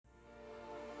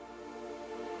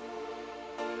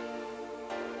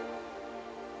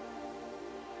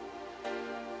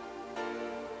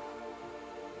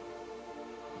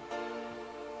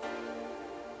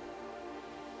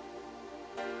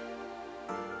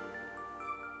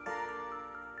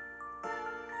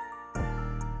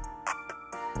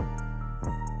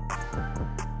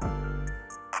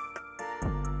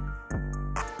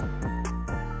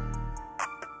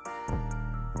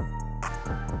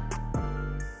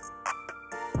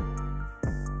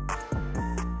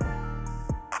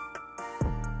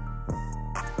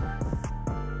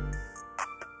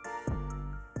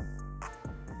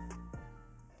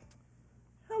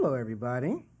Hello,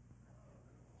 everybody.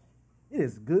 It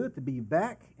is good to be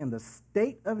back in the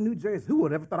state of New Jersey. Who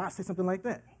would have ever thought I'd say something like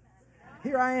that?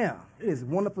 Here I am. It is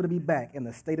wonderful to be back in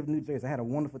the state of New Jersey. I had a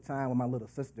wonderful time with my little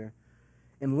sister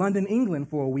in London, England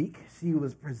for a week. She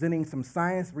was presenting some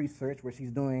science research where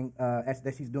she's been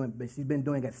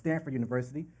doing at Stanford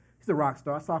University. She's a rock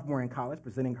star, sophomore in college,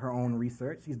 presenting her own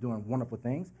research. She's doing wonderful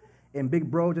things. And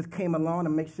Big Bro just came along to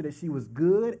make sure that she was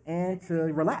good and to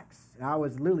relax. And I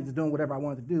was literally just doing whatever I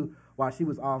wanted to do while she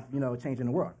was off, changing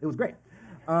the world. It was great.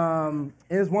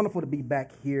 It was wonderful to be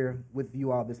back here with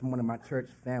you all this morning, my church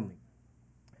family.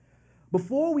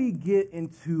 Before we get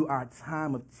into our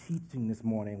time of teaching this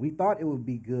morning, we thought it would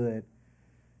be good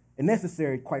and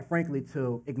necessary, quite frankly,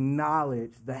 to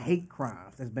acknowledge the hate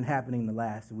crimes that's been happening the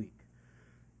last week.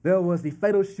 There was the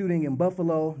fatal shooting in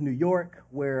Buffalo, New York,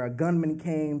 where a gunman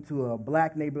came to a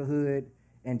black neighborhood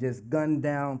and just gunned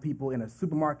down people in a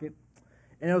supermarket.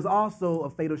 And there was also a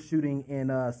fatal shooting in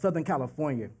Southern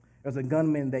California. There was a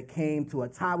gunman that came to a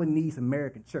Taiwanese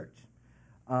American church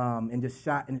and just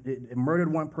shot and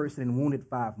murdered one person and wounded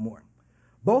 5 more.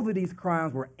 Both of these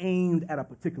crimes were aimed at a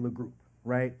particular group,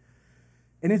 right?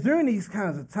 And it's during these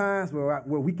kinds of times where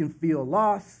we can feel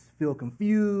lost, feel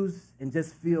confused, and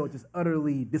just feel just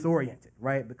utterly disoriented,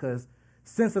 right? Because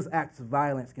senseless acts of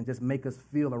violence can just make us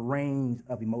feel a range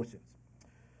of emotions.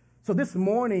 So this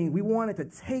morning, we wanted to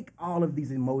take all of these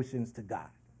emotions to God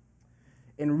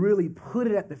and really put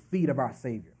it at the feet of our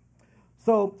Savior.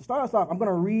 So to start us off, I'm going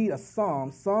to read a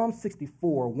psalm, Psalm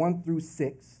 64, 1 through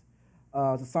 6. It's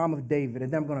a psalm of David,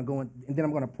 and then I'm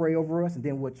going to pray over us, and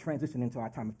then we'll transition into our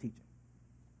time of teaching.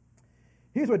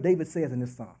 Here's what David says in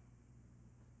this psalm.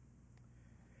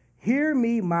 Hear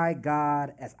me, my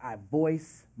God, as I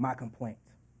voice my complaint.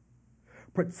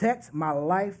 Protect my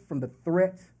life from the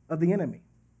threat of the enemy.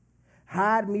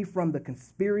 Hide me from the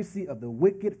conspiracy of the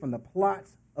wicked, from the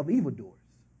plots of evildoers.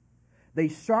 They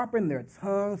sharpen their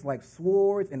tongues like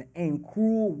swords and aim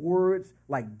cruel words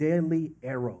like deadly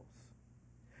arrows.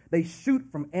 They shoot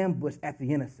from ambush at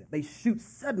the innocent. They shoot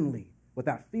suddenly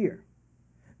without fear.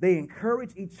 They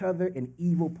encourage each other in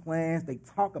evil plans. They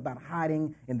talk about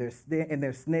hiding in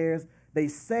their snares. They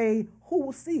say, who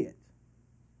will see it?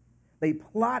 They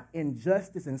plot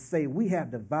injustice and say, we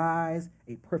have devised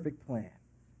a perfect plan.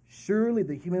 Surely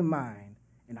the human mind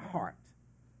and heart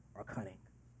are cunning.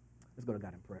 Let's go to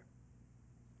God in prayer.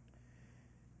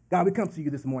 God, we come to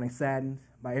you this morning saddened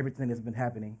by everything that's been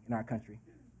happening in our country.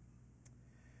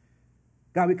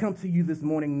 God, we come to you this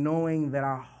morning knowing that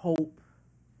our hope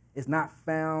is not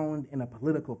found in a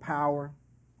political power,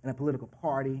 in a political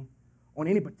party, or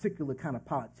in any particular kind of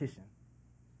politician.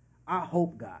 Our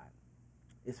hope, God,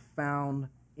 is found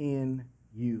in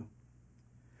you.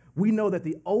 We know that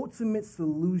the ultimate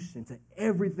solution to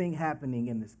everything happening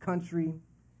in this country,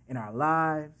 in our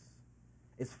lives,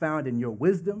 is found in your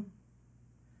wisdom,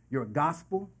 your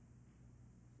gospel,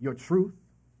 your truth.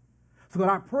 So God,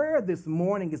 our prayer this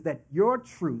morning is that your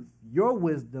truth, your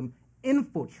wisdom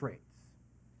infiltrates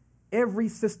every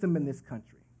system in this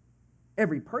country,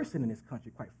 every person in this country,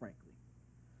 quite frankly,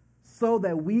 so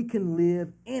that we can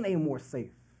live in a more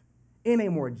safe, in a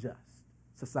more just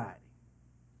society.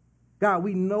 God,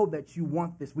 we know that you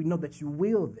want this. We know that you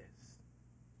will this.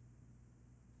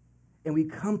 And we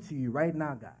come to you right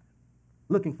now, God,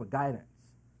 looking for guidance,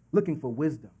 looking for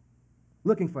wisdom,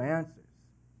 looking for answers.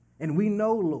 And we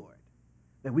know, Lord,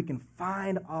 that we can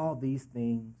find all these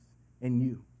things in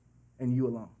you and you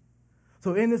alone.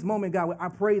 So in this moment, God, I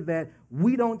pray that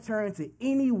we don't turn to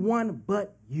anyone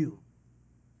but you.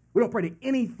 We don't pray to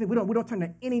anything. We don't turn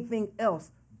to anything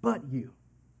else but you.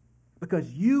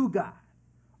 Because you, God,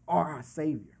 are our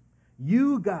Savior.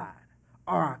 You, God,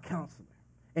 are our counselor.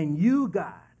 And you,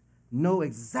 God, know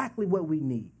exactly what we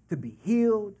need to be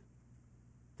healed,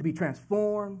 to be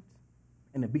transformed,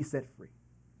 and to be set free.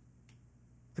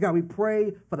 So God, we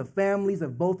pray for the families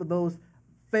of both of those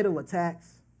fatal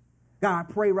attacks. God,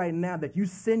 I pray right now that you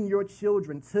send your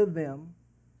children to them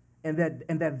and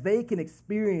that they can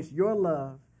experience your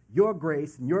love, your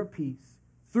grace, and your peace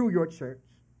through your church.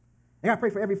 And I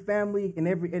pray for every family and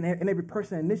every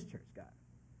person in this church, God.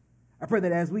 I pray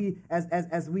that as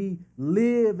we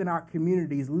live in our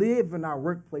communities, live in our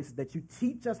workplaces, that you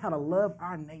teach us how to love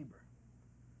our neighbor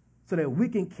so that we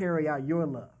can carry out your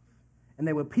love. And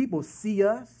that when people see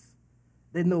us,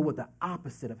 they know what the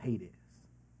opposite of hate is.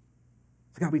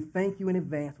 So God, we thank you in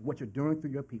advance for what you're doing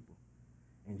through your people.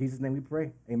 In Jesus' name we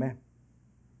pray. Amen.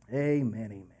 Amen,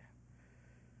 amen.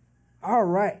 All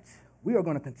right. We are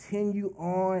going to continue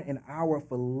on in our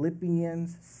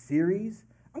Philippians series.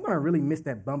 I'm going to really miss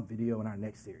that bump video in our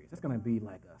next series. It's going to be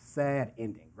like a sad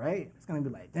ending, right? It's going to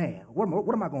be like, damn, what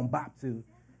am I going to bop to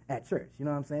at church. You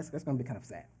know what I'm saying? So that's going to be kind of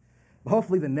sad. But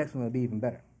hopefully the next one will be even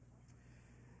better.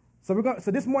 So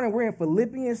this morning we're in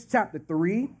Philippians chapter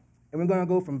 3, and we're going to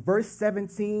go from verse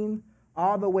 17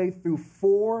 all the way through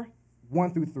 4,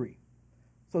 1 through 3.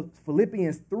 So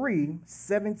Philippians 3,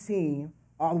 17,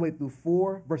 all the way through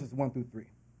 4, verses 1 through 3.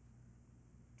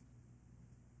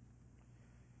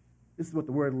 This is what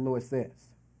the word of the Lord says.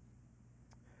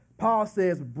 Paul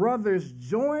says, brothers,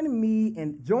 join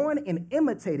in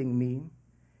imitating me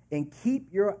and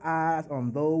keep your eyes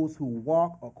on those who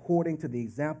walk according to the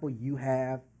example you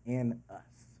have in us.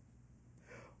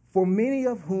 For many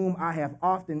of whom I have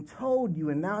often told you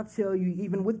and now tell you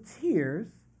even with tears,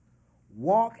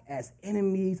 walk as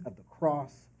enemies of the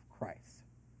cross of Christ.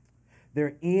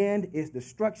 Their end is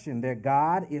destruction. Their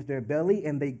God is their belly,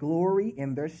 and they glory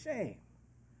in their shame,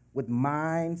 with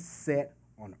minds set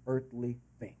on earthly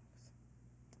things.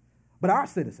 But our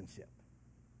citizenship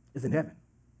is in heaven,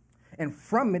 and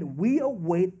from it we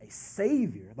await a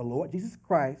Savior, the Lord Jesus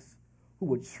Christ, who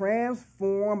will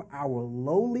transform our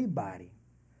lowly body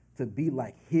to be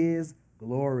like his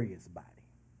glorious body,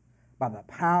 by the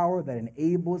power that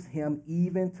enables him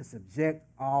even to subject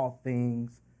all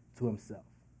things to himself.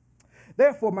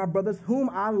 Therefore, my brothers, whom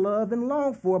I love and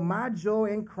long for, my joy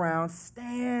and crown,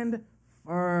 stand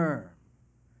firm.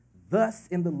 Thus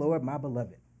in the Lord, my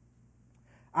beloved.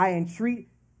 I entreat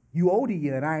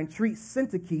Euodia and I entreat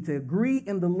Syntyche to agree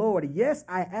in the Lord. Yes,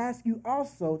 I ask you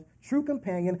also, true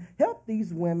companion, help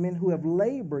these women who have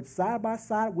labored side by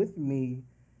side with me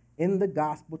in the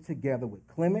gospel, together with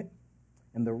Clement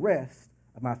and the rest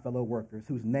of my fellow workers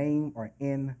whose names are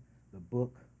in the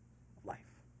book of life.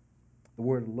 The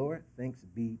word of the Lord, thanks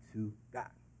be to God.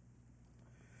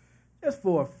 Just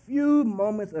for a few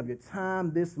moments of your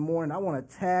time this morning, I want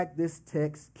to tag this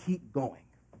text, keep going.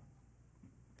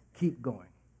 Keep going.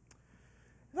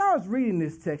 As I was reading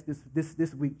this text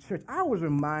this week, church, I was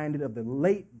reminded of the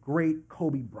late, great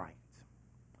Kobe Bryant.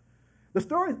 The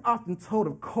story is often told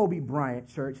of Kobe Bryant,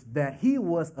 church, that he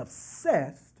was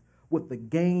obsessed with the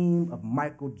game of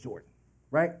Michael Jordan,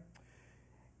 right?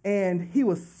 And he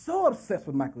was so obsessed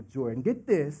with Michael Jordan, get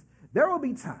this, there will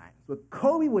be times where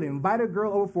Kobe would invite a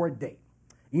girl over for a date.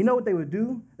 You know what they would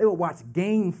do? They would watch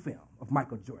game film of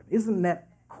Michael Jordan. Isn't that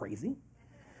crazy?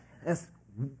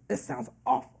 That sounds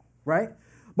awful, right?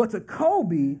 But to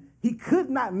Kobe, he could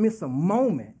not miss a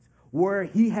moment where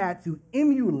he had to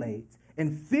emulate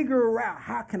and figure out,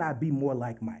 how can I be more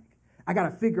like Mike? I got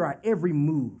to figure out every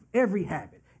move, every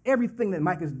habit, everything that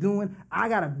Mike is doing. I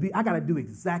got to do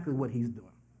exactly what he's doing.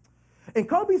 And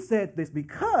Kobe said this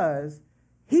because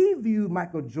he viewed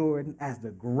Michael Jordan as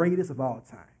the greatest of all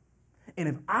time. And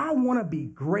if I want to be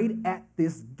great at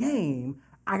this game,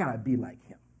 I got to be like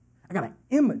him. I got to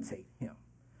imitate him.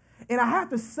 And I have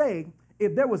to say,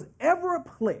 if there was ever a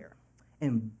player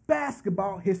in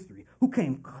basketball history who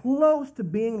came close to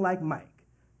being like Mike,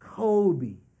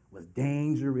 Kobe was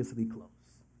dangerously close.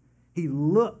 He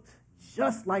looked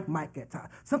just like Mike at times.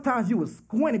 Sometimes you would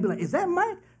squint and be like, is that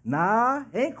Mike? Nah,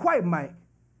 ain't quite Mike.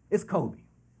 It's Kobe.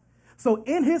 So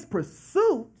in his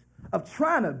pursuit of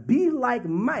trying to be like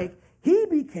Mike, he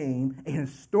became a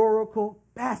historical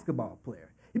basketball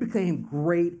player. He became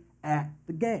great at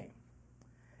the game.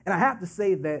 And I have to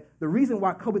say that the reason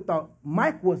why Kobe thought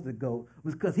Mike was the GOAT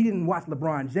was because he didn't watch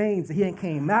LeBron James and he ain't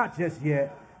came out just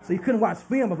yet. So you couldn't watch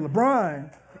film of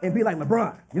LeBron and be like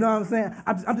LeBron. You know what I'm saying?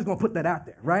 I'm just going to put that out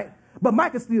there, right? But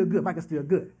Mike is still good. Mike is still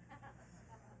good.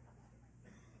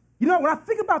 You know, when I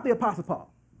think about the Apostle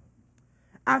Paul,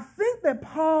 I think that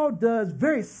Paul does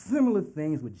very similar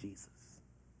things with Jesus,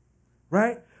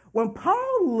 right? When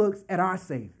Paul looks at our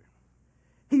Savior,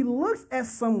 he looks at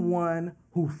someone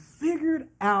who figured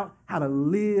out how to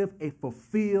live a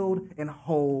fulfilled and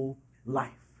whole life.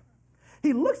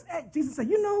 He looks at Jesus and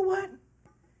says, you know what?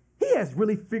 He has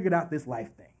really figured out this life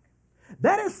thing.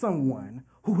 That is someone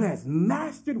who has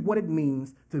mastered what it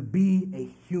means to be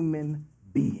a human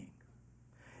being.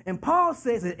 And Paul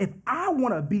says that if I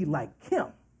want to be like him,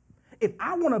 if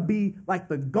I want to be like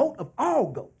the GOAT of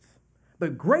all GOATs, the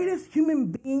greatest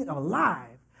human being alive,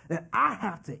 that I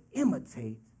have to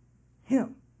imitate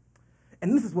him.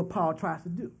 And this is what Paul tries to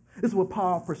do. This is what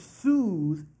Paul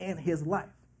pursues in his life.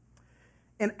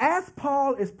 And as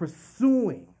Paul is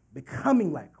pursuing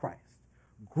becoming like Christ,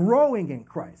 growing in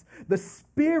Christ, the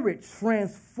Spirit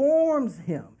transforms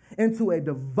him into a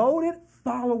devoted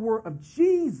follower of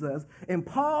Jesus, and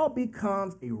Paul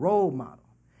becomes a role model.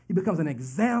 He becomes an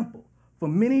example for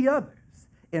many others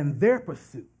in their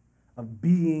pursuit of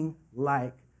being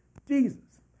like Jesus.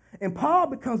 And Paul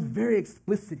becomes very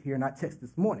explicit here in our text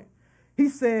this morning. He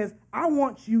says, I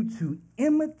want you to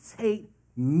imitate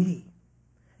me.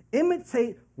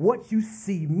 Imitate what you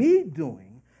see me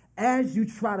doing as you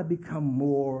try to become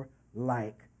more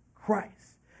like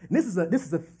Christ. And this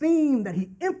is a theme that he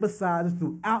emphasizes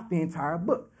throughout the entire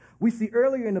book. We see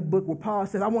earlier in the book where Paul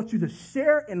says, I want you to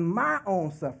share in my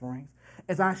own sufferings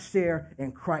as I share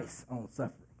in Christ's own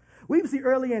suffering. We see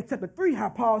earlier in chapter 3 how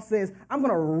Paul says, I'm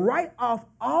going to write off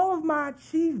all of my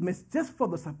achievements just for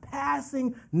the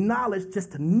surpassing knowledge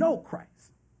just to know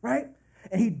Christ, right?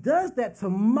 And he does that to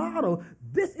model,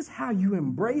 this is how you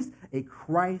embrace a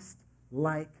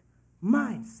Christ-like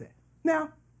mindset. Now,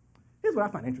 here's what I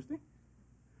find interesting.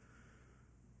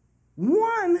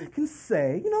 One can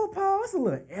say, Paul, that's a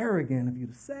little arrogant of you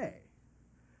to say.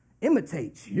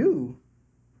 Imitate you,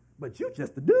 but you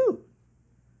just a dude.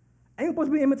 Ain't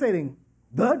supposed to be imitating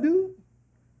the dude,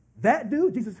 that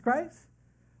dude, Jesus Christ.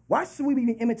 Why should we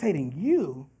be imitating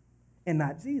you and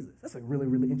not Jesus? That's a really,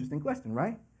 really interesting question,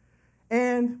 right?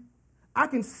 And I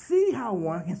can see how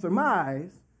one can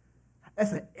surmise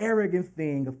that's an arrogant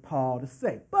thing of Paul to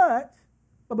say. But,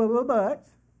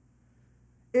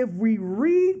 if we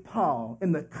read Paul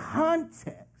in the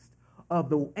context of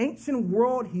the ancient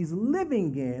world he's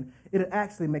living in, it'll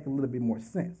actually make a little bit more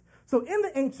sense. So in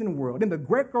the ancient world, in the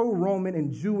Greco-Roman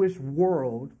and Jewish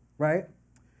world, right,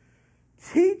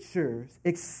 teachers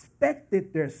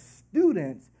expected their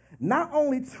students not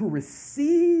only to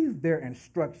receive their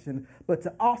instruction, but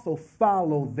to also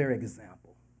follow their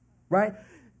example, right?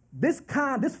 This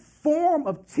form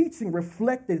of teaching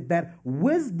reflected that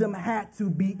wisdom had to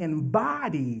be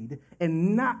embodied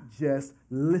and not just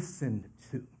listened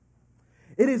to.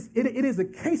 It is a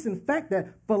case in fact that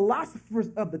philosophers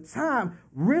of the time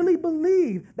really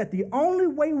believed that the only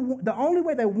way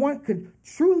that one could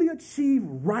truly achieve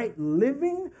right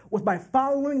living was by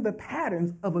following the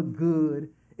patterns of a good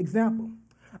example.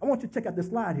 I want you to check out this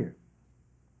slide here.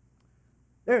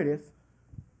 There it is.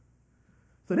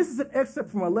 So this is an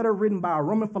excerpt from a letter written by a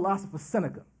Roman philosopher,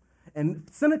 Seneca. And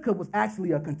Seneca was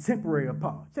actually a contemporary of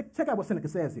Paul. Check out what Seneca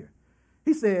says here.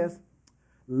 He says,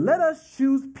 let us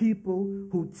choose people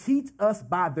who teach us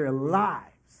by their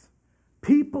lives,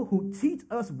 people who teach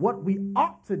us what we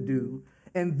ought to do,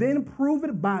 and then prove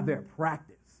it by their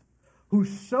practice, who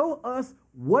show us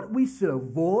what we should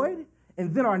avoid,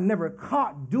 and then are never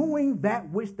caught doing that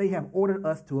which they have ordered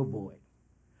us to avoid.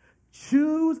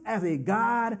 Choose as a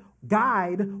guide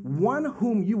one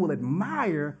whom you will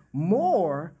admire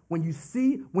more when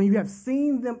you have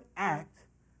seen them act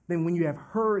than when you have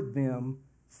heard them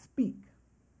speak.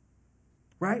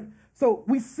 Right? So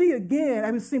we see again,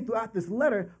 as we've seen throughout this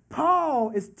letter,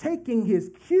 Paul is taking his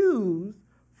cues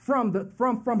from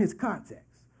his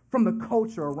context, from the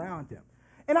culture around him.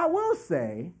 And I will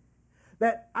say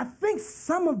that I think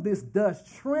some of this does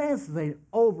translate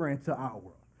over into our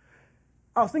world.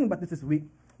 I was thinking about this week.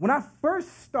 When I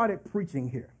first started preaching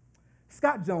here,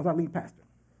 Scott Jones, our lead pastor,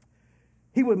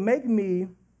 he would make me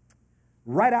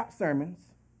write out sermons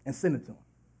and send it to him.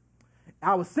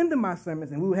 I would send him my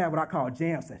sermons, and we would have what I call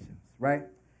jam sessions, right?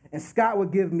 And Scott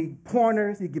would give me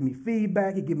pointers. He'd give me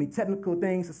feedback. He'd give me technical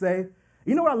things to say.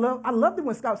 You know what I love? I loved it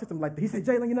when Scott said something like that. He said,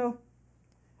 Jalen,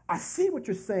 I see what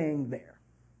you're saying there,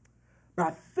 but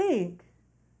I think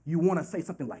you want to say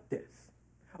something like this.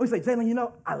 Or he'd say,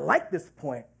 Jalen, I like this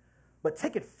point, but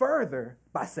take it further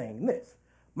by saying this.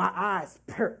 My eyes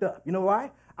perked up. You know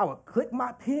why? I would click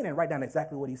my pen and write down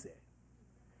exactly what he said.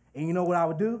 And you know what I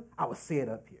would do? I would say it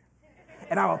up here.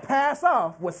 And I would pass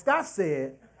off what Scott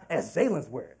said as Jalen's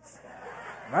words,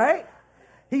 right?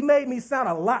 He made me sound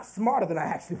a lot smarter than I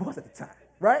actually was at the time,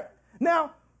 right?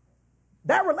 Now,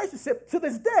 that relationship, to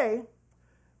this day,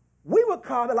 we would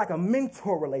call it like a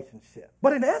mentor relationship.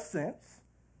 But in essence,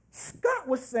 Scott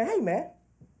was saying, hey, man,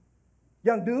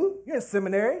 young dude, you're in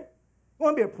seminary. You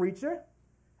want to be a preacher?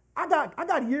 I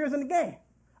got years in the game.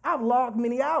 I've logged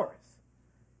many hours.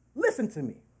 Listen to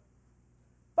me.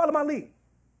 Follow my lead.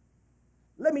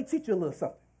 Let me teach you a little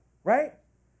something, right?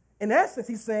 In essence,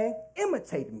 he's saying,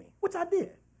 imitate me, which I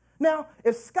did. Now,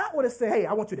 if Scott would have said, hey,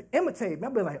 I want you to imitate me,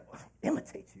 I'd be like,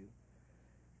 imitate you?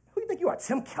 Who do you think you are,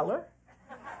 Tim Keller?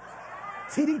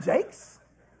 T.D. Jakes?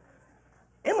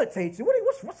 Imitate you?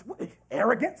 What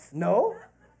arrogance? No.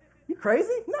 You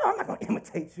crazy? No, I'm not going to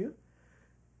imitate you.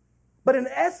 But in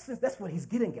essence, that's what he's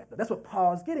getting at. That's what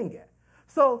Paul's getting at.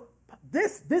 So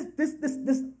this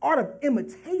art of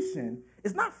imitation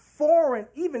is not foreign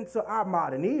even to our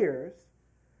modern ears,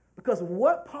 because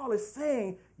what Paul is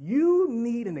saying, you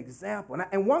need an example.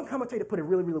 And one commentator put it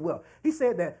really, really well. He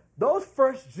said that those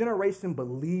first generation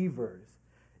believers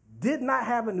did not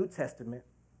have a New Testament.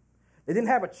 They didn't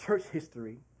have a church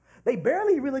history. They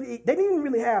didn't even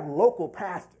really have local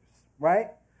pastors, right?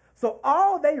 So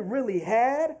all they really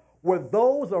had were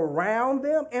those around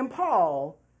them and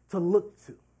Paul to look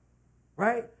to,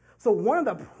 right? So one of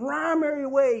the primary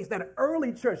ways that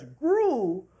early church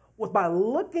grew was by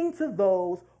looking to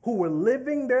those who were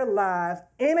living their lives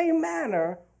in a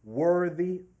manner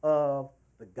worthy of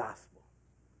the gospel.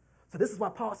 So this is why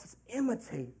Paul says,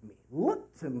 imitate me,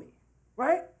 look to me,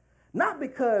 right? Not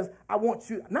because I want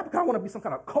to be some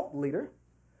kind of cult leader,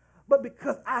 but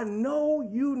because I know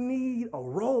you need a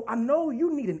role. I know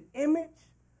you need an image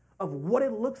of what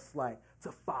it looks like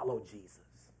to follow Jesus.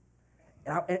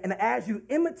 And as you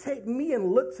imitate me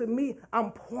and look to me,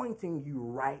 I'm pointing you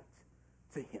right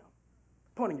to him.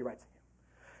 Pointing you right to him.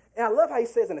 And I love how he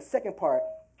says in the second part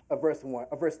of verse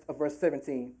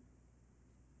 17,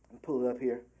 and pull it up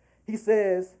here. He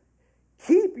says,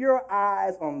 keep your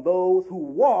eyes on those who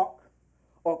walk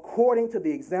according to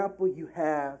the example you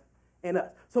have in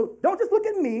us. So don't just look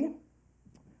at me,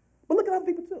 but look at other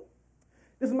people too.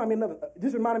 This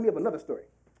reminded me of another story.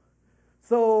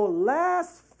 So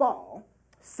last fall,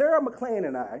 Sarah McLean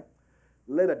and I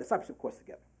led a discipleship course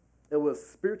together. It was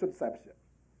spiritual discipleship.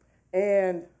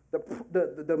 And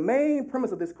the main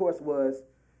premise of this course was,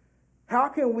 how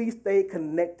can we stay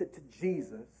connected to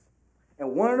Jesus?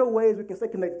 And one of the ways we can stay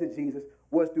connected to Jesus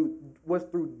was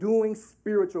through doing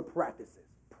spiritual practices,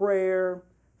 prayer,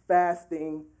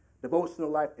 fasting, devotional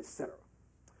life, etc.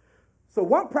 So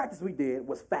one practice we did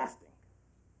was fasting.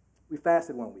 We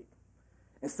fasted one week.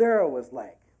 And Sarah was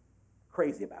like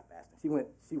crazy about fasting.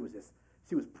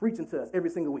 She was preaching to us every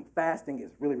single week. Fasting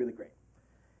is really, really great.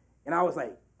 And I was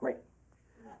like, great.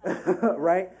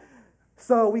 Right?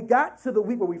 So we got to the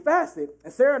week where we fasted,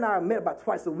 and Sarah and I met about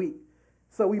twice a week.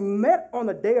 So we met on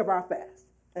the day of our fast.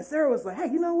 And Sarah was like, hey,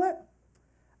 you know what?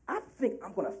 I think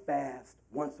I'm going to fast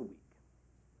once a week.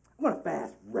 I'm going to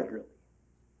fast regularly.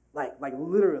 Like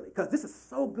literally, because this is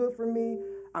so good for me.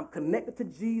 I'm connected to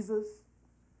Jesus.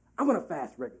 I'm going to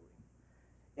fast regularly.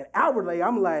 And outwardly,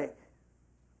 I'm like,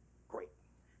 great.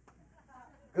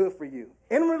 Good for you.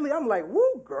 Inwardly, I'm like,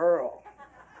 woo, girl.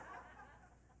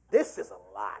 This is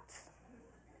a lot.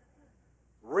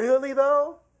 Really,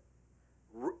 though?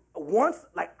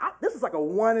 This is like a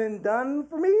one and done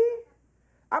for me.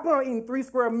 I plan on eating 3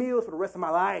 square meals for the rest of my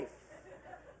life.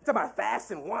 You talking about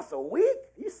fasting once a week?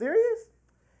 Are you serious?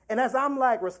 And as I'm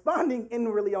like responding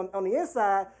inwardly on the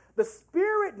inside, the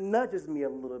Spirit nudges me a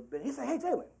little bit. He said, hey,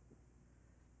 Jalen,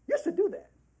 you should do that.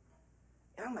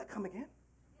 And I'm like, come again?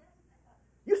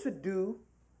 You should do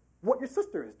what your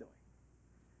sister is doing.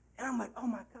 And I'm like, oh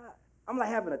my God. I'm like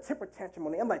having a temper tantrum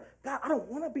on it. I'm like, God, I don't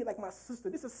want to be like my sister.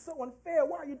 This is so unfair.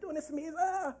 Why are you doing this to me?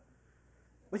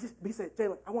 But he said,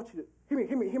 Jalen, I want you to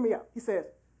hear me out. He says,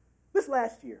 this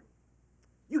last year,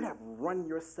 you have run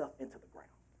yourself into the ground.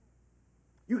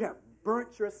 You have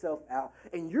burnt yourself out,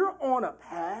 and you're on a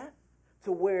path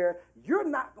to where you're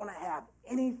not going to have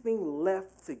anything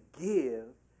left to give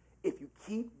if you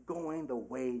keep going the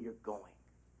way you're going.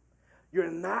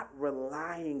 You're not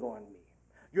relying on me.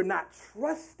 You're not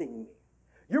trusting me.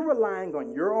 You're relying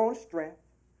on your own strength,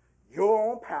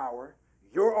 your own power,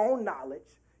 your own knowledge.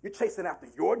 You're chasing after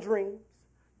your dreams,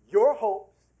 your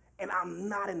hopes, and I'm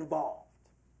not involved.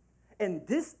 And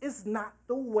this is not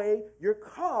the way you're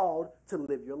called to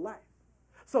live your life.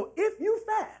 So if you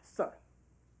fast, son,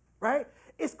 right,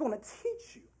 it's going to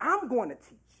teach you, I'm going to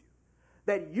teach you,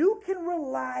 that you can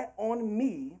rely on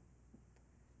me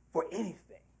for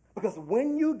anything. Because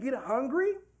when you get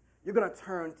hungry, you're going to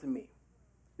turn to me.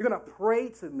 You're going to pray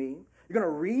to me. You're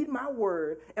going to read my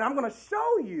word. And I'm going to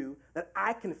show you that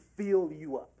I can fill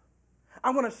you up.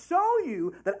 I'm going to show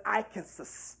you that I can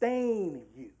sustain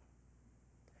you.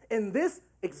 And this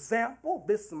example,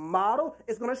 this model,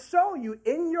 is going to show you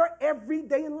in your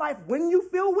everyday life, when you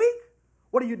feel weak,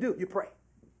 what do? You pray.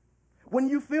 When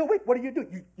you feel weak, what do?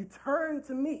 You turn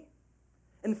to me.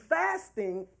 And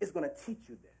fasting is going to teach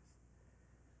you this.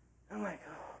 I'm like,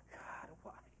 oh, God,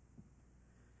 why?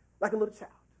 Like a little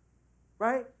child,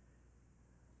 right?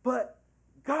 But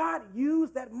God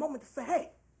used that moment to say, hey,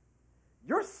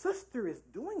 your sister is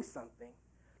doing something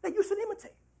that you should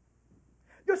imitate.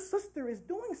 Your sister is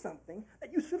doing something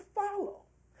that you should follow.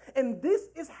 And this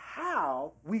is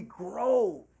how we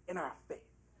grow in our faith,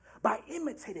 by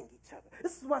imitating each other.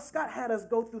 This is why Scott had us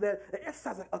go through that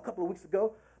exercise a couple of weeks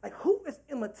ago. Like, who is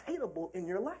imitatable in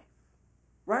your life,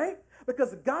 right?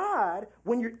 Because God,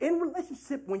 when you're in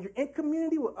relationship, when you're in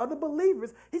community with other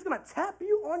believers, he's going to tap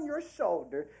you on your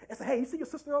shoulder and say, hey, you see your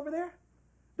sister over there?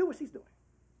 Do what she's doing.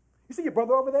 You see your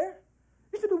brother over there?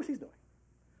 You should do what she's doing.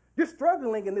 You're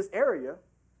struggling in this area.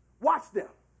 Watch them.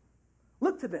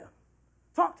 Look to them.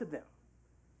 Talk to them.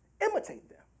 Imitate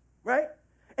them, right?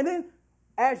 And then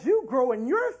as you grow in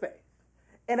your faith,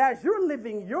 And as you're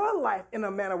living your life in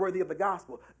a manner worthy of the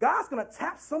gospel, God's going to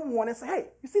tap someone and say, hey,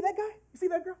 you see that guy? You see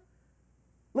that girl?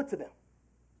 Look to them.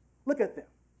 Look at them.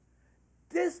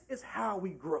 This is how we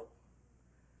grow.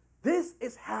 This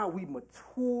is how we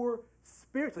mature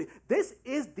spiritually. This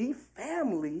is the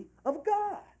family of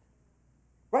God,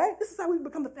 right? This is how we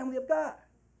become the family of God.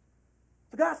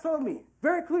 So God told me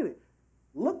very clearly,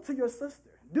 look to your sister,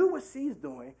 do what she's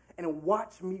doing, and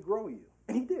watch me grow you.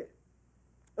 And he did.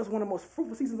 It was one of the most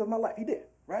fruitful seasons of my life. He did,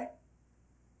 right?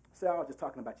 So I was just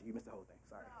talking about you. You missed the whole thing.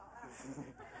 Sorry.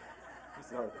 Missed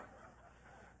the whole thing.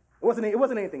 It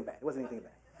wasn't anything bad. It wasn't anything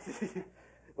bad.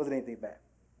 It wasn't anything bad.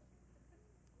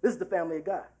 This is the family of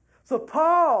God. So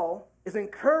Paul is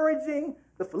encouraging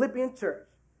the Philippian church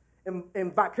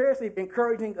and vicariously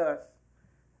encouraging us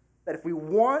that if we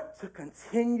want to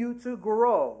continue to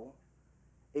grow,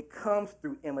 it comes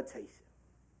through imitation.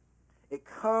 It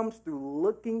comes through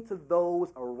looking to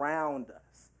those around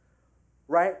us,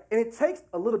 right? And it takes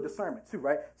a little discernment too,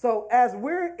 right? So as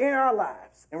we're in our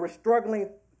lives and we're struggling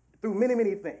through many,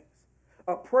 many things,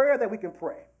 a prayer that we can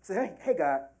pray, say, hey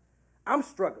God, I'm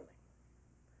struggling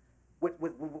with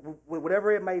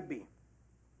whatever it may be.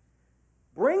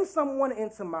 Bring someone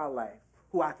into my life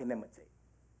who I can imitate.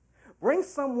 Bring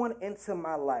someone into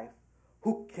my life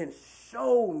who can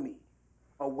show me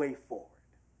a way forward.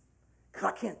 Because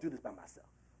I can't do this by myself.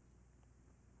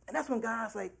 And that's when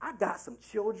God's like, I got some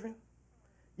children.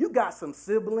 You got some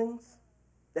siblings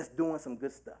that's doing some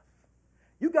good stuff.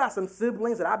 You got some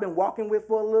siblings that I've been walking with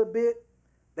for a little bit.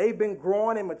 They've been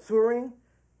growing and maturing.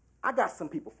 I got some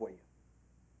people for you.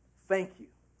 Thank you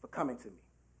for coming to me,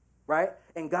 right?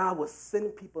 And God will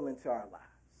send people into our lives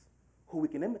who we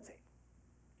can imitate,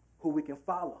 who we can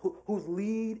follow, whose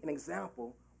lead and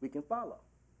example we can follow.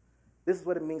 This is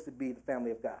what it means to be the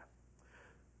family of God.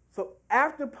 So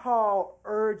after Paul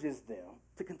urges them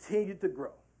to continue to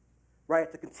grow,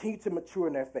 right, to continue to mature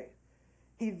in their faith,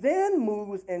 he then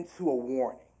moves into a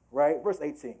warning, right? Verse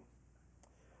 18.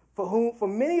 For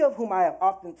many of whom I have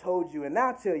often told you, and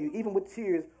now tell you, even with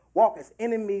tears, walk as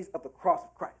enemies of the cross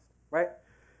of Christ, right?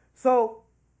 So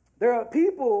there are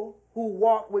people who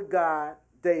walk with God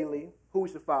daily who we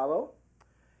should follow,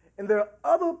 and there are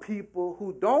other people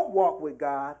who don't walk with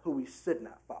God who we should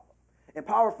not follow. And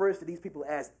Paul refers to these people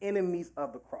as enemies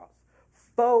of the cross,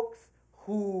 folks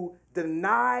who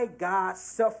deny God's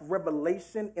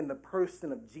self-revelation in the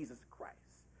person of Jesus Christ,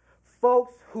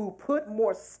 folks who put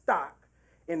more stock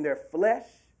in their flesh,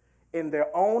 in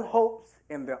their own hopes,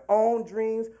 in their own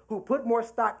dreams, who put more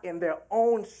stock in their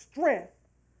own strength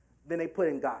than they put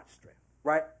in God's strength,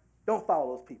 right? Don't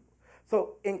follow those people.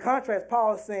 So in contrast,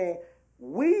 Paul is saying,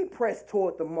 we press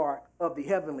toward the mark of the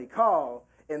heavenly call,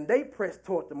 and they press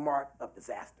toward the mark of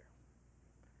disaster.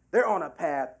 They're on a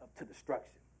path to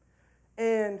destruction.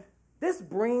 And this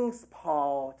brings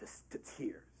Paul to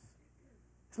tears.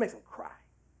 This makes him cry,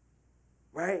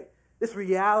 right? This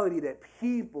reality that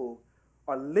people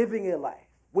are living a life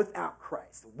without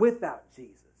Christ, without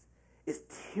Jesus, is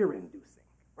tear-inducing,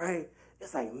 right?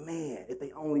 It's like, man, if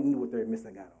they only knew what they're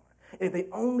missing out on. And if they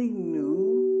only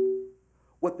knew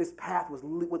what this path is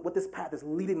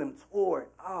leading them toward,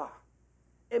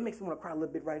 it makes me want to cry a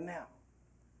little bit right now.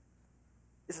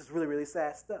 This is really, really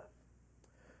sad stuff.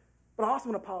 But I also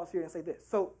want to pause here and say this.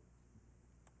 So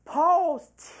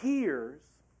Paul's tears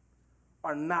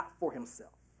are not for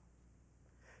himself.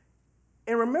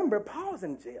 And remember, Paul's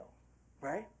in jail,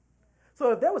 right?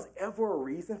 So if there was ever a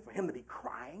reason for him to be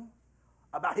crying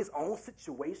about his own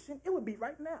situation, it would be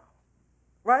right now,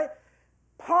 right?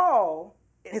 Paul,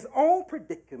 in his own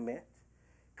predicament,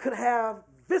 could have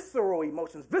visceral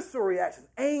emotions, visceral reactions,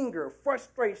 anger,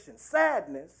 frustration,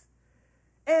 sadness.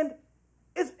 And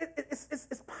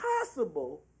it's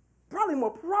possible, probably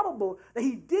more probable, that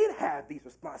he did have these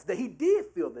responses, that he did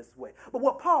feel this way. But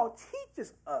what Paul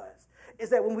teaches us is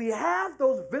that when we have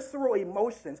those visceral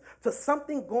emotions to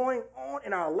something going on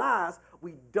in our lives,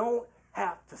 we don't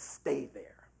have to stay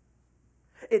there.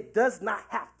 It does not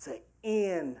have to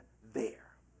end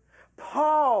there.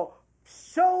 Paul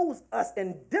shows us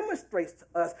and demonstrates to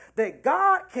us that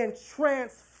God can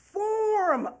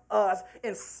transform us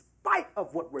in spite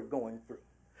of what we're going through.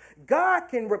 God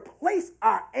can replace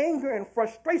our anger and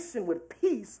frustration with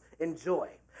peace and joy.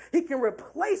 He can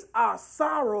replace our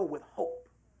sorrow with hope,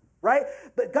 right?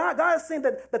 But God is saying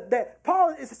that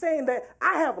Paul is saying that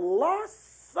I have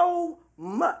lost so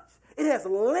much. It has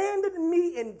landed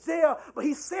me in jail, but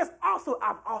he says also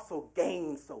I've also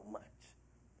gained so much.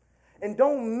 And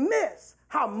don't miss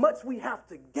how much we have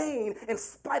to gain in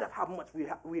spite of how much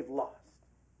we've lost.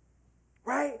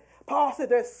 right? Paul said,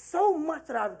 there's so much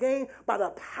that I've gained by the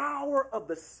power of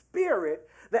the Spirit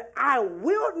that I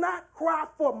will not cry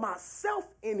for myself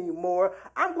anymore.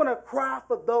 I'm going to cry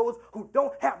for those who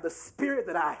don't have the Spirit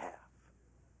that I have.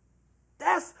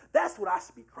 That's what I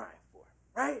should be crying for,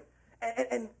 right?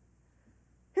 And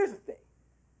here's the thing.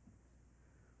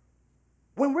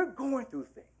 When we're going through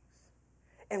things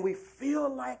and we feel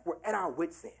like we're at our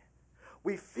wits' end,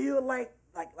 we feel like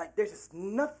there's just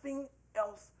nothing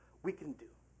else we can do,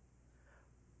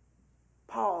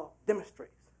 Paul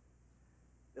demonstrates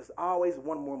there's always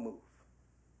one more move,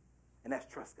 and that's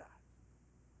trust God.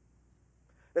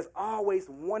 There's always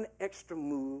one extra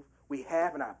move we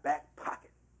have in our back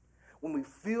pocket when we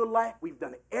feel like we've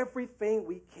done everything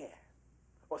we can,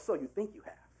 or so you think you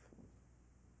have.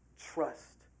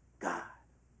 Trust God.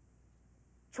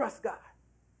 Trust God.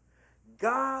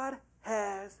 God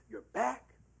has your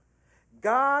back.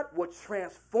 God will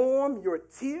transform your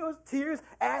tears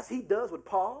as he does with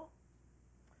Paul.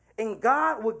 And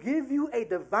God will give you a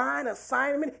divine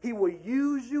assignment. He will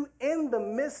use you in the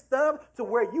midst of to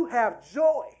where you have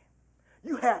joy.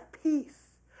 You have peace.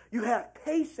 You have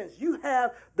patience. You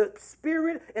have the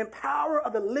Spirit and power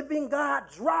of the living God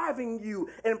driving you,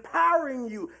 empowering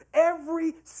you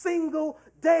every single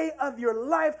day of your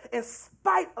life in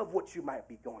spite of what you might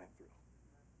be going through.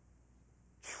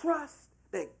 Trust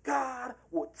that God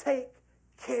will take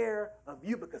care of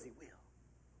you because he will.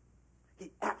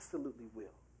 He absolutely will.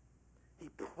 He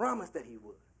promised that he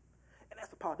would. And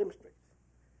that's what Paul demonstrates.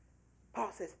 Paul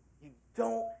says, you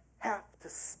don't have to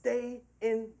stay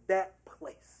in that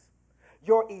place.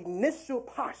 Your initial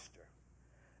posture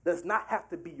does not have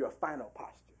to be your final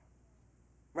posture,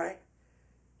 right?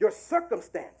 Your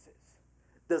circumstances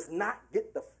does not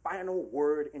get the final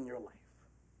word in your life.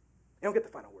 You don't get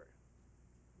the final word.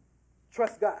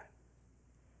 Trust God.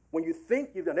 When you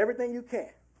think you've done everything you can,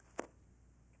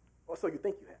 or so you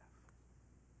think you have,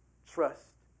 trust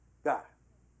God.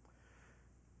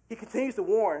 He continues to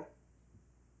warn,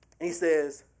 and he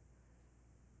says,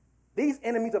 these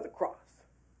enemies of the cross,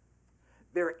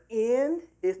 their end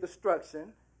is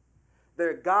destruction,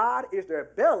 their God is their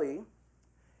belly,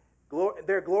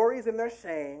 their glory is in their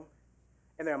shame,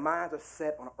 and their minds are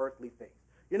set on earthly things.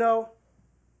 You know,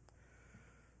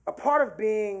 a part of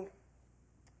being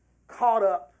caught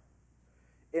up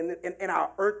in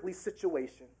our earthly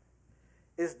situation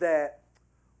is that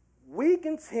we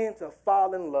can tend to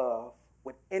fall in love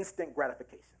with instant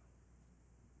gratification,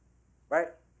 right?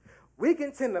 We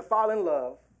can tend to fall in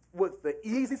love with the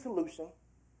easy solution,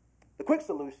 the quick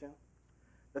solution,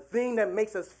 the thing that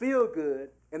makes us feel good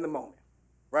in the moment,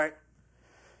 right?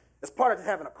 It's part of just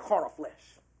having a carnal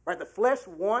flesh, right? The flesh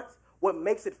wants what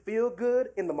makes it feel good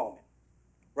in the moment,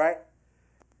 right?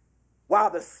 While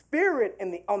the Spirit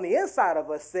on the inside of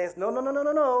us says,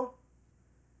 no.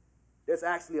 There's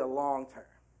actually a long term.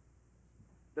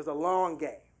 There's a long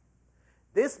game.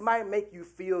 This might make you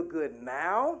feel good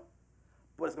now,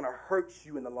 but it's going to hurt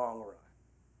you in the long run,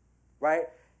 right?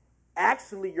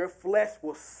 Actually, your flesh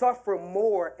will suffer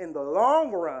more in the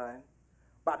long run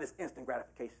by this instant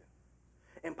gratification.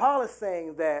 And Paul is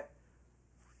saying that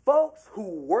folks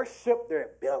who worship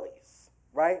their bellies,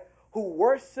 right, who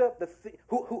worship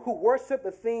who worship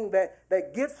the thing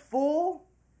that gets full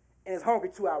and is hungry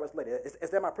 2 hours later. Is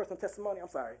that my personal testimony? I'm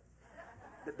sorry.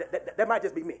 That might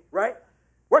just be me, right?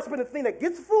 Worshiping the thing that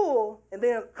gets full, and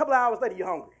then a couple of hours later, you're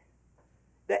hungry.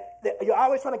 That you're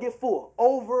always trying to get full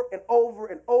over and over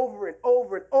and over and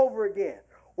over and over again.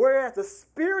 Whereas the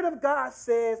Spirit of God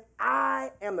says,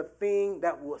 I am the thing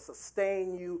that will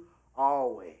sustain you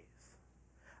always.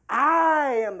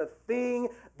 I am the thing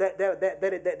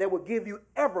that will give you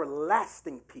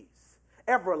everlasting peace,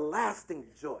 everlasting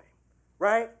joy,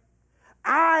 right?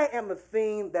 I am the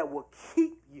thing that will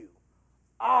keep you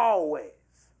always,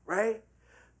 right?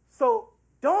 So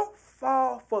don't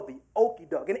fall for the okie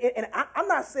doke. And I'm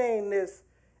not saying this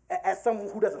as someone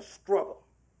who doesn't struggle,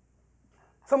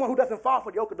 someone who doesn't fall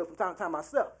for the okie doke from time to time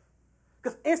myself.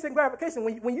 Because instant gratification,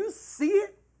 when you see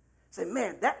it, say,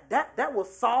 man, that will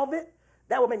solve it.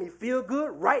 That will make me feel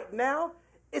good right now.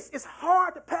 It's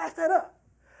hard to pass that up.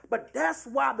 But that's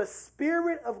why the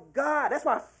Spirit of God, that's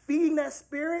why feeding that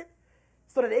Spirit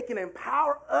so that it can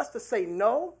empower us to say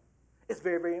no is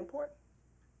very, very important.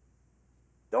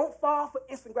 Don't fall for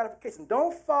instant gratification.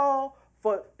 Don't fall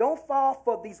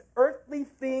for these earthly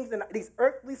things and these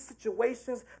earthly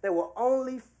situations that will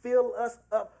only fill us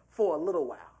up for a little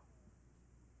while.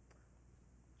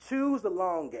 Choose the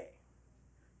long game.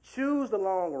 Choose the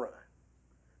long run.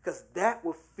 Because that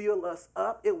will fill us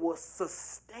up. It will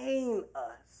sustain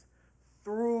us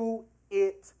through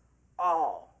it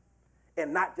all.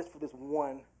 And not just for this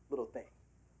one little thing.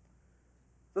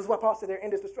 This is why Paul said they're in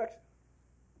this destruction.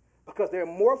 Because they're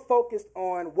more focused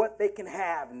on what they can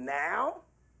have now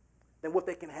than what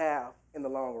they can have in the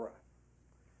long run.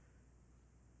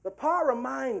 But Paul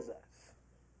reminds us,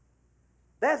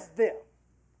 that's them.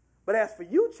 But as for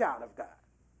you, child of God,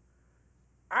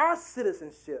 our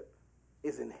citizenship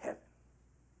is in heaven.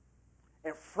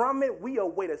 And from it, we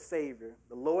await a Savior,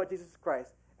 the Lord Jesus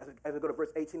Christ, as we go to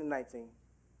verse 18 and 19.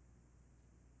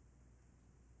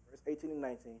 Verse 18 and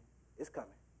 19, it's coming.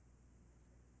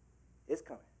 It's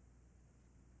coming.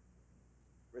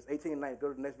 Verse 18 and 19, go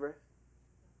to the next verse.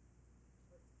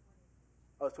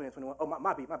 Oh, it's 20 and 21. Oh,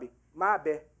 my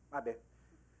bad.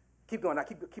 Keep going now.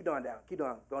 Keep going down. Keep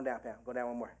going down, Pam. Go down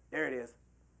one more. There it is.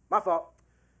 My fault.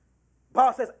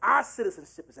 Paul says our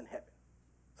citizenship is in heaven.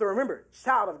 So remember,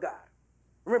 child of God.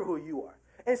 Remember who you are.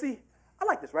 And see, I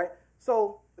like this, right?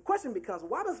 So the question becomes,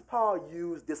 why does Paul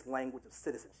use this language of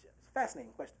citizenship? It's a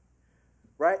fascinating question,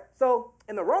 right? So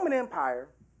in the Roman Empire,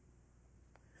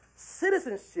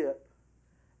 citizenship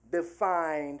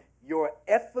defined your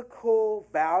ethical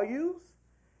values.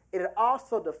 It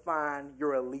also defined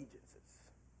your allegiances.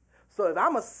 So if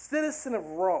I'm a citizen of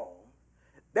Rome,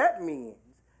 that means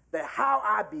that how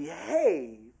I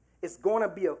behave is going to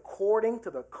be according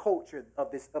to the culture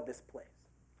of this place.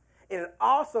 And it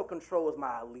also controls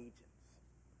my allegiance.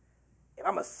 If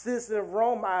I'm a citizen of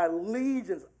Rome, my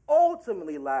allegiance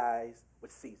ultimately lies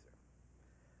with Caesar.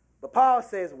 But Paul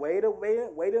says, wait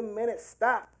a minute,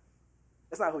 stop.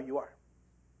 That's not who you are,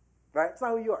 right? It's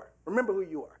not who you are. Remember who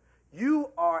you are. You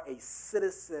are a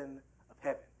citizen of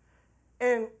heaven.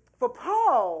 And for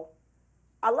Paul,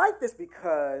 I like this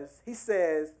because he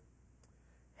says,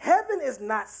 heaven is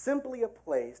not simply a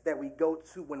place that we go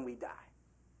to when we die,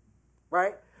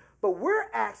 right? But we're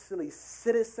actually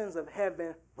citizens of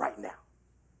heaven right now.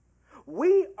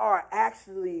 We are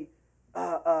actually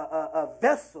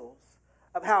vessels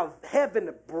of how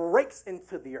heaven breaks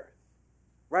into the earth,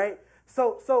 right?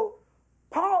 So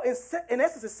Paul, in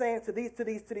essence, is saying to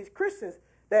these Christians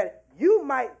that you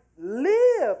might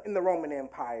live in the Roman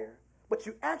Empire, but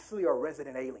you actually are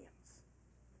resident aliens.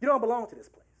 You don't belong to this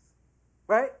place,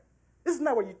 right? This is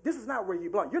not where you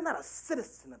belong. You're not a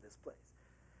citizen of this place.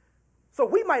 So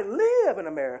we might live in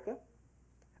America.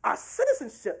 Our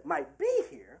citizenship might be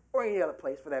here, or any other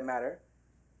place for that matter,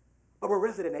 but we're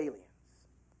resident aliens.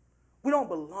 We don't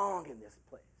belong in this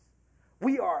place.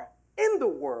 We are in the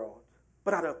world,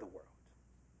 but not of the world,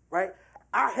 right?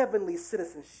 Our heavenly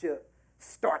citizenship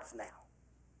starts now.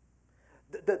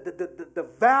 The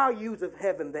values of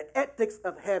heaven, the ethics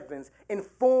of heavens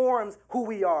informs who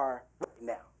we are right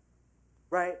now,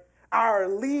 right? Our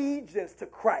allegiance to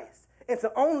Christ and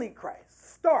to only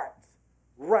Christ starts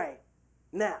right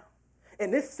now.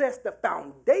 And this sets the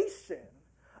foundation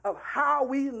of how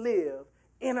we live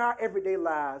in our everyday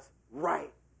lives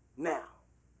right now,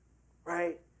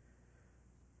 right?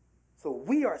 So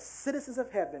we are citizens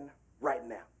of heaven right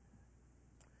now.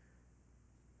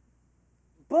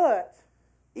 But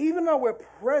even though we're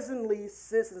presently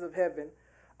citizens of heaven,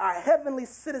 our heavenly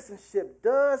citizenship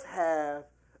does have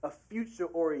a future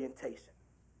orientation,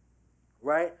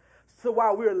 right? So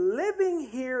while we're living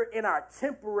here in our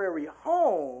temporary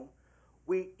home,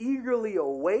 we eagerly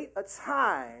await a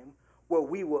time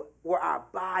where our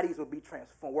bodies will be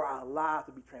transformed, where our lives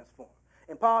will be transformed.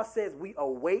 And Paul says we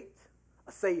await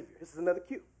a Savior. This is another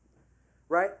cue,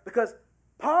 right? Because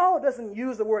Paul doesn't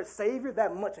use the word Savior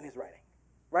that much in his writing,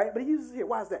 right? But he uses it here.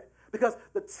 Why is that? Because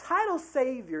the title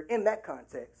Savior in that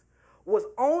context was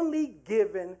only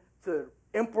given to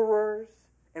emperors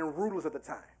and rulers at the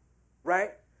time,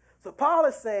 right? So Paul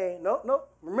is saying, no,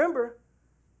 remember,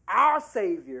 our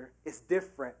Savior is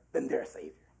different than their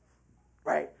Savior,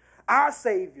 right? Our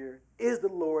Savior is the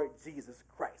Lord Jesus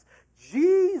Christ.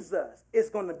 Jesus is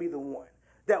going to be the one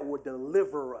that will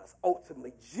deliver us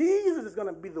ultimately. Jesus is going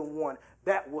to be the one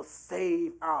that will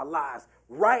save our lives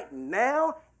right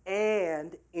now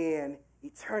and in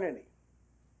eternity.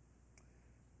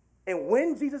 And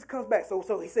when Jesus comes back,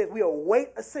 so he says we await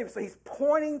a Savior. So he's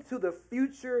pointing to the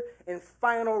future and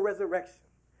final resurrection.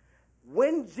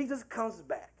 When Jesus comes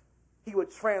back, he will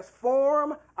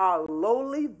transform our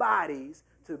lowly bodies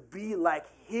to be like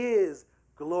his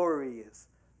glorious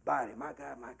body. My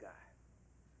God, my God.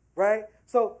 Right?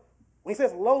 So when he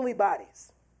says lowly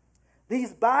bodies,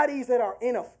 these bodies that are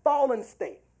in a fallen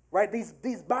state, right?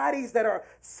 These bodies that are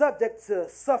subject to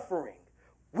suffering,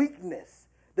 weakness,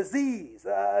 disease,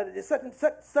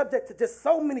 subject to just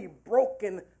so many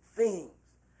broken things.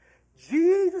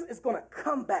 Jesus is going to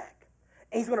come back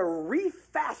and he's going to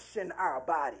refashion our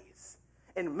bodies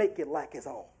and make it like his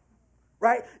own.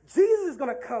 right? Jesus is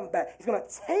going to come back. He's going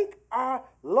to take our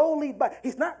lowly body.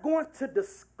 He's not going to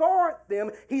discard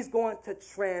them. He's going to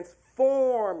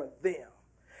transform them.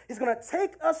 He's going to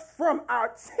take us from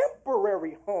our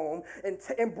temporary home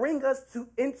and bring us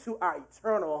into our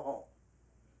eternal home,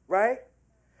 right?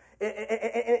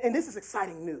 And this is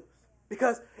exciting news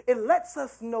because it lets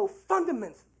us know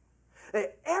fundamentally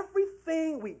that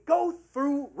everything we go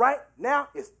through right now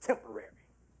is temporary.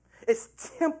 It's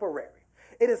temporary.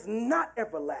 It is not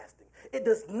everlasting. It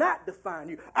does not define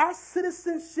you. Our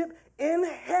citizenship in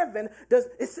heaven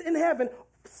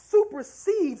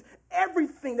supersedes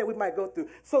everything that we might go through.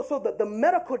 So the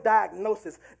medical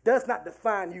diagnosis does not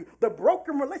define you. The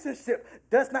broken relationship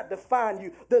does not define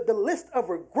you. The list of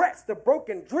regrets, the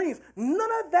broken dreams, none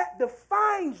of that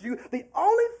defines you. The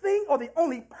only thing or the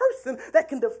only person that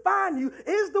can define you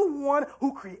is the one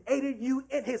who created you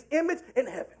in his image in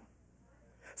heaven.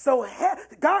 So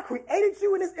God created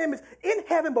you in his image in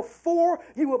heaven before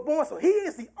you were born. So he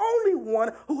is the only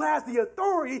one who has the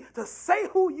authority to say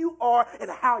who you are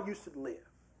and how you should live.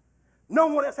 No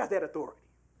one else has that authority.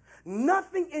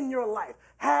 Nothing in your life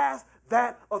has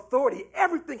that authority.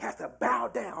 Everything has to bow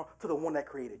down to the one that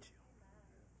created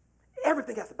you.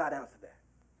 Everything has to bow down to that.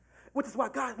 Which is why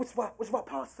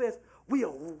Paul says we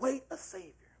await a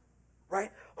Savior, right?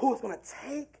 Who is going to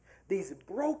take these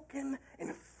broken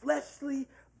and fleshly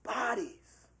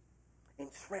bodies and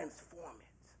transform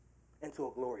it into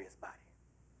a glorious body.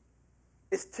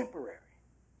 It's temporary.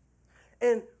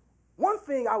 And one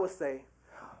thing I would say,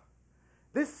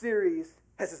 this series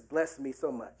has just blessed me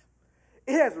so much.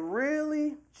 It has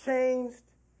really changed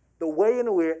the way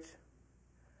in which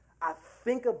I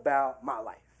think about my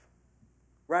life,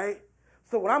 right?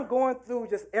 So when I'm going through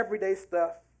just everyday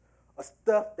stuff, or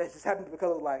stuff that's just happened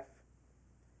because of life,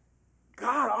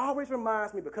 God always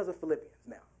reminds me, because of Philippians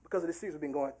now, because of the series we've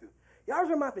been going through. He always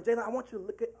reminds me, Jalen, I want you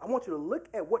to look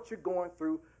at what you're going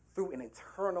through an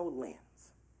eternal lens.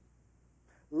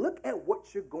 Look at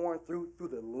what you're going through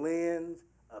the lens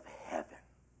of heaven,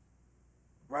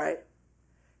 right?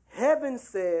 Heaven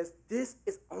says this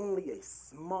is only a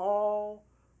small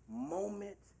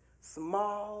moment,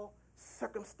 small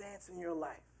circumstance in your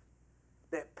life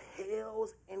that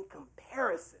pales in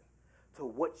comparison to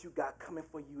what you got coming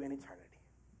for you in eternity.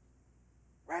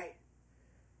 Right?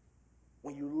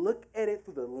 When you look at it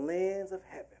through the lens of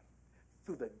heaven,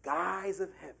 through the guise of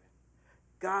heaven,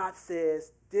 God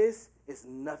says, this is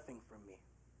nothing for me.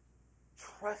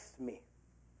 Trust me.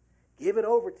 Give it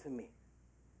over to me.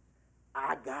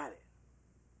 I got it.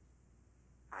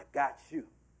 I got you.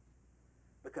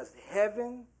 Because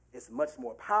heaven is much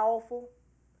more powerful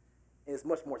and is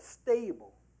much more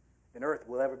stable than earth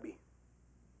will ever be.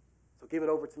 So give it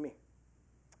over to me.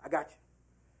 I got you.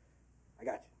 I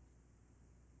got you.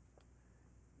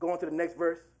 Going to the next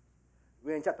verse.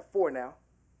 We're in chapter 4 now.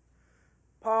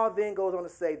 Paul then goes on to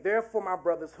say, therefore, my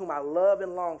brothers, whom I love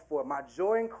and long for, my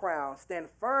joy and crown, stand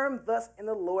firm thus in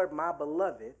the Lord, my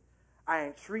beloved. I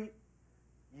entreat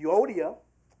Euodia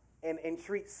and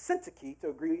entreat Syntyche to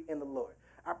agree in the Lord.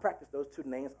 I practiced those two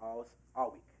names all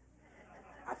week.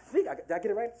 I think, did I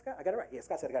get it right, Scott? I got it right? Yeah,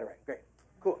 Scott said I got it right. Great.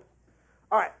 Cool.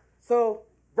 All right. So,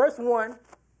 verse 1,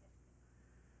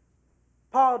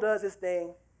 Paul does his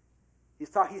thing.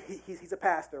 He's a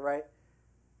pastor, right?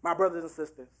 My brothers and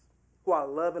sisters, who I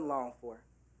love and long for,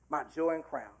 my joy and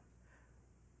crown.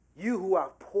 You who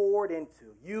I've poured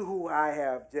into, you who I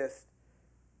have just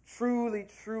truly,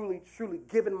 truly, truly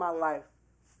given my life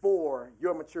for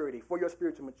your maturity, for your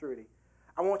spiritual maturity.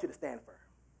 I want you to stand firm.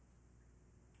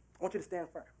 I want you to stand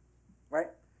firm, right?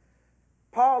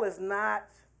 Paul is not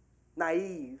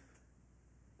naive.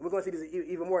 And we're going to see this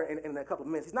even more in a couple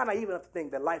of minutes. He's not naive enough to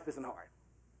think that life isn't hard.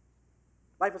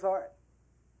 Life is hard.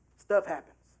 Stuff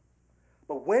happens.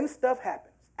 But when stuff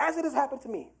happens, as it has happened to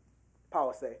me, Paul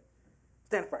would say,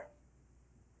 stand firm.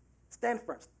 Stand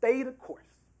firm. Stay the course.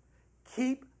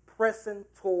 Keep pressing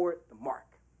toward the mark,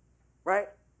 right?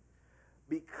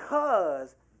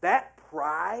 Because that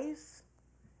prize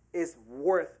is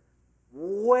worth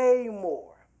way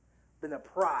more than the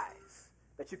prize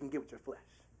that you can get with your flesh.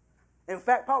 In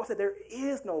fact, Paul said there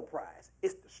is no prize.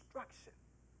 It's destruction.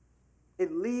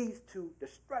 It leads to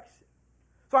destruction.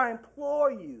 So I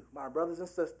implore you, my brothers and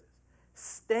sisters,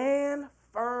 stand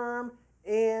firm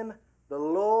in the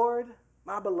Lord,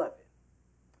 my beloved.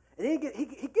 And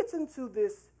he gets into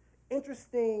this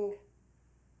interesting,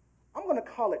 I'm going to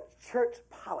call it church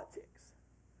politics.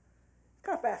 It's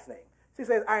kind of fascinating. So he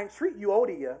says, I entreat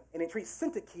Euodia and entreat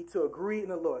Syntyche to agree in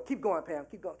the Lord. Keep going, Pam.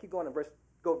 Keep going to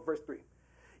verse 3.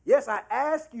 Yes, I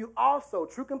ask you also,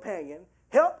 true companion,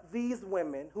 help these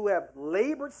women who have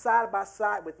labored side by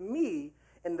side with me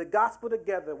in the gospel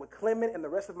together with Clement and the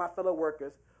rest of my fellow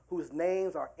workers whose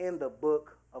names are in the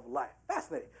book of life.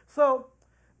 Fascinating. So,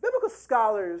 biblical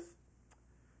scholars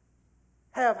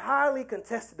have highly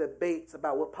contested debates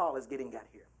about what Paul is getting at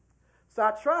here. So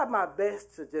I tried my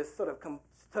best to just sort of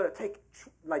take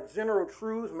like general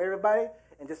truths from everybody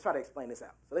and just try to explain this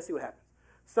out. So let's see what happens.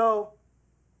 So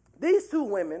these two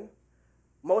women,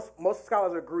 most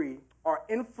scholars agree,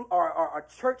 are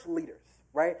church leaders,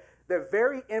 right? They're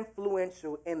very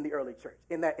influential in the early church,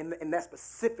 in that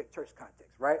specific church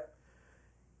context, right?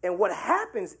 And what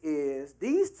happens is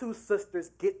these two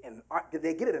sisters get in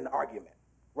an argument,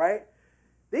 right?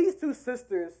 These two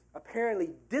sisters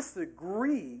apparently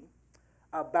disagree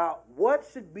about what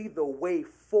should be the way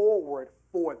forward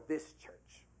for this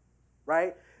church,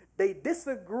 right? They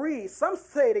disagree. Some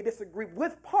say they disagree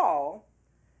with Paul,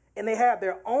 and they have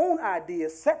their own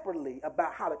ideas separately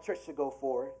about how the church should go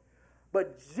forward.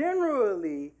 But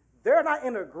generally, they're not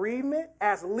in agreement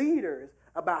as leaders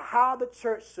about how the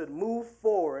church should move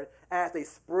forward as they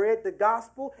spread the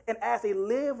gospel and as they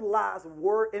live lives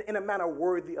in a manner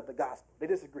worthy of the gospel. They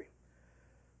disagree.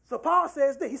 So Paul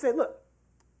says this. He said, look,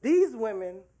 these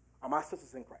women are my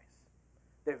sisters in Christ.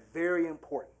 They're very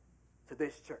important to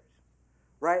this church,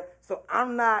 right? So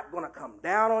I'm not going to come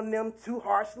down on them too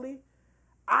harshly.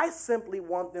 I simply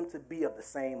want them to be of the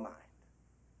same mind.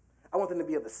 I want them to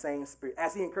be of the same spirit,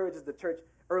 as he encourages the church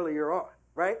earlier on,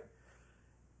 right?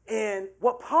 And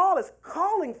what Paul is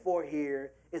calling for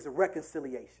here is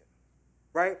reconciliation,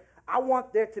 right? I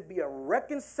want there to be a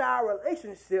reconciled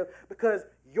relationship because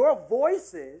your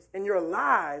voices and your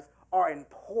lives are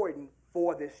important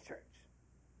for this church.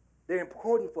 They're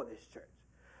important for this church.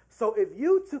 So if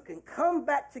you two can come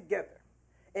back together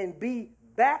and be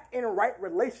back in a right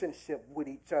relationship with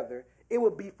each other, it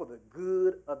will be for the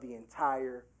good of the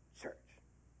entire church,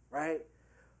 right?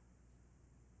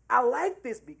 I like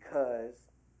this because,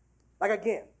 like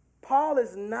again, Paul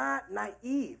is not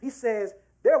naive. He says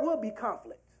there will be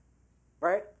conflict,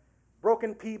 right?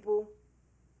 Broken people,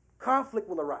 conflict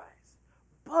will arise.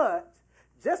 But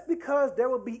just because there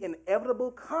will be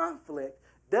inevitable conflict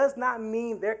does not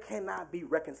mean there cannot be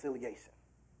reconciliation.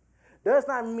 Does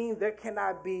not mean there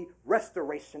cannot be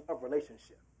restoration of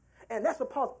relationship. And that's what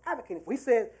Paul's advocating for. He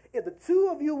said, if the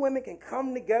two of you women can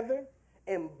come together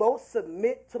and both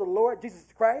submit to the Lord Jesus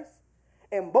Christ,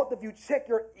 and both of you check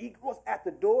your egos at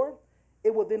the door,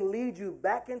 it will then lead you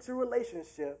back into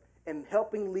relationship and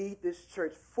helping lead this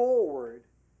church forward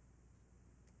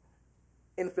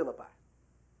in Philippi.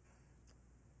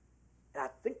 And I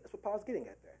think that's what Paul's getting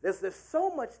at there. There's so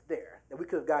much there that we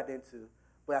could have gotten into,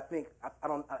 but I think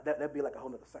that'd be like a whole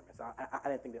other sermon. So I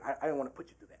didn't think that I didn't want to put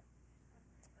you through that.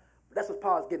 But that's what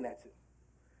Paul's getting at too.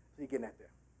 So you're getting at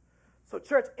there. So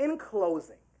church, in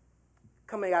closing,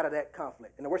 coming out of that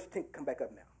conflict, and the worship team can come back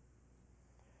up now.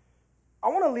 I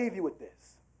want to leave you with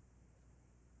this.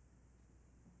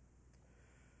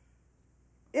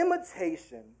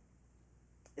 Imitation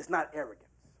is not arrogance.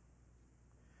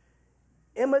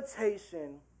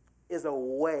 Imitation is a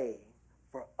way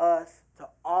for us to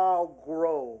all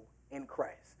grow in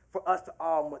Christ, for us to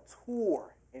all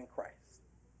mature in Christ.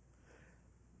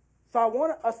 So I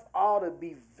want us all to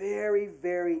be very,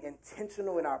 very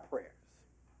intentional in our prayers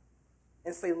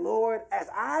and say, Lord, as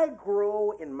I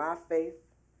grow in my faith,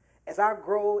 as I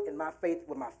grow in my faith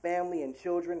with my family and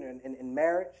children and in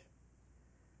marriage,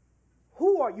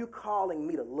 who are you calling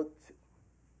me to look to?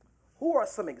 Who are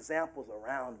some examples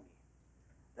around me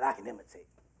that I can imitate,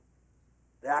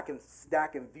 that I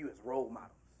can view as role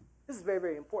models? This is very,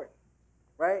 very important,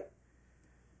 right?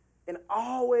 And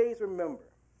always remember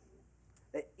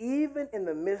that even in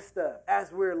the midst of,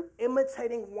 as we're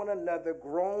imitating one another,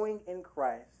 growing in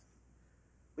Christ,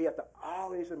 we have to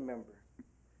always remember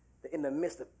that in the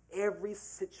midst of every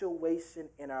situation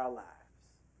in our lives,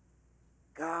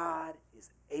 God is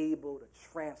able to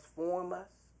transform us.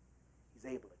 He's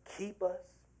able to keep us.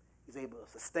 He's able to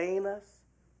sustain us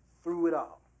through it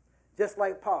all. Just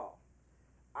like Paul,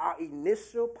 our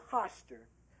initial posture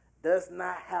does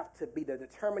not have to be the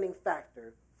determining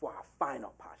factor for our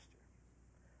final posture.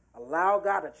 Allow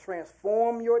God to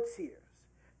transform your tears,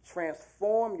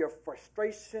 transform your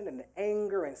frustration and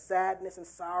anger and sadness and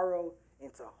sorrow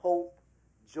into hope,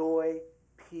 joy,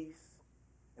 peace,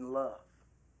 and love.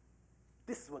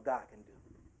 This is what God can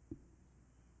do.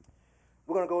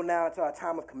 We're going to go now into our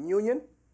time of communion.